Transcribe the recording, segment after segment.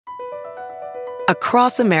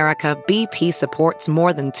Across America, BP supports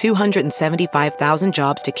more than 275,000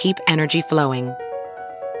 jobs to keep energy flowing.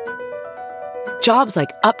 Jobs like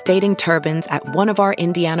updating turbines at one of our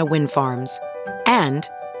Indiana wind farms and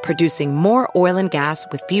producing more oil and gas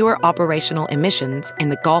with fewer operational emissions in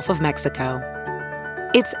the Gulf of Mexico.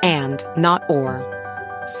 It's and, not or.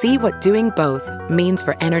 See what doing both means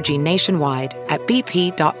for energy nationwide at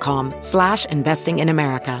bp.com/investing in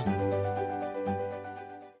America.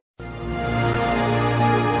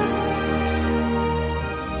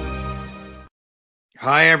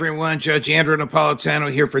 Hi, everyone. Judge Andrew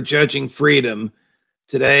Napolitano here for Judging Freedom.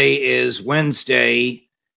 Today is Wednesday,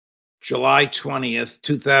 July 20th,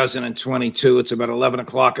 2022. It's about 11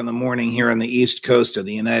 o'clock in the morning here on the East Coast of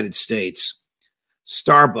the United States.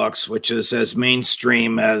 Starbucks, which is as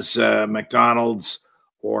mainstream as McDonald's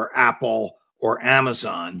or Apple or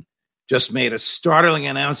Amazon, just made a startling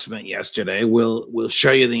announcement yesterday. We'll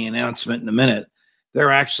show you the announcement in a minute.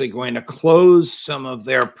 They're actually going to close some of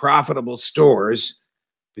their profitable stores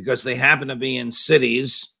because they happen to be in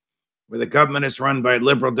cities where the government is run by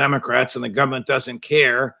liberal Democrats and the government doesn't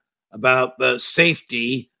care about the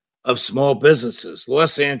safety of small businesses.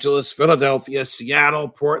 Los Angeles, Philadelphia, Seattle,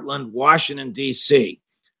 Portland, Washington, D.C.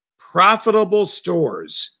 Profitable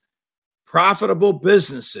stores, profitable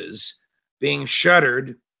businesses being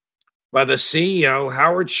shuttered by the CEO,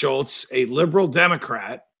 Howard Schultz, a liberal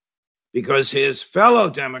Democrat, because his fellow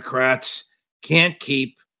Democrats can't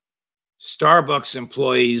keep Starbucks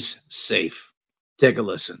employees safe. Take a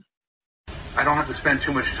listen. I don't have to spend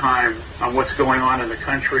too much time on what's going on in the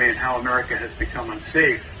country and how America has become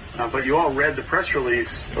unsafe. But you all read the press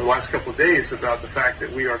release over the last couple of days about the fact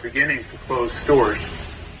that we are beginning to close stores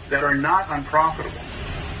that are not unprofitable.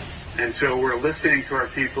 And so we're listening to our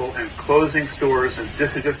people and closing stores, and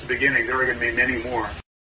this is just the beginning. There are going to be many more.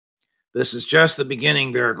 This is just the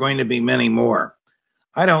beginning. There are going to be many more.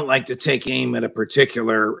 I don't like to take aim at a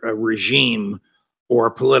particular regime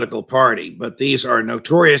or political party, but these are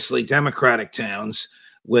notoriously Democratic towns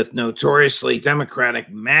with notoriously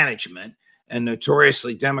Democratic management and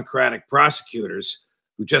notoriously Democratic prosecutors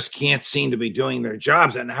who just can't seem to be doing their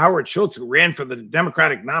jobs. And Howard Schultz, who ran for the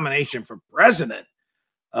Democratic nomination for president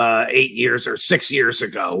 8 years or 6 years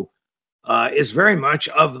ago, is very much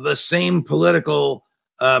of the same political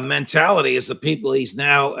mentality as the people he's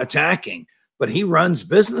now attacking. But he runs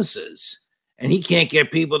businesses, and he can't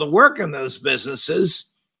get people to work in those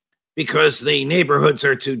businesses because the neighborhoods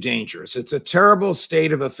are too dangerous. It's a terrible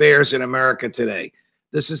state of affairs in America today.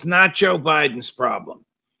 This is not Joe Biden's problem.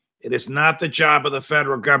 It is not the job of the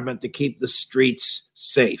federal government to keep the streets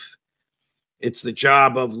safe. It's the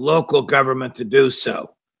job of local government to do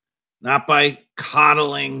so, not by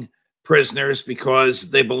coddling prisoners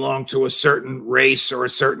because they belong to a certain race or a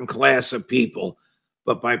certain class of people,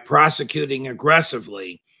 but by prosecuting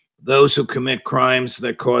aggressively those who commit crimes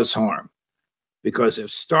that cause harm. Because if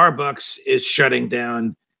Starbucks is shutting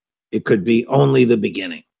down, it could be only the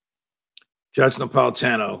beginning. Judge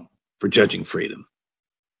Napolitano for Judging Freedom.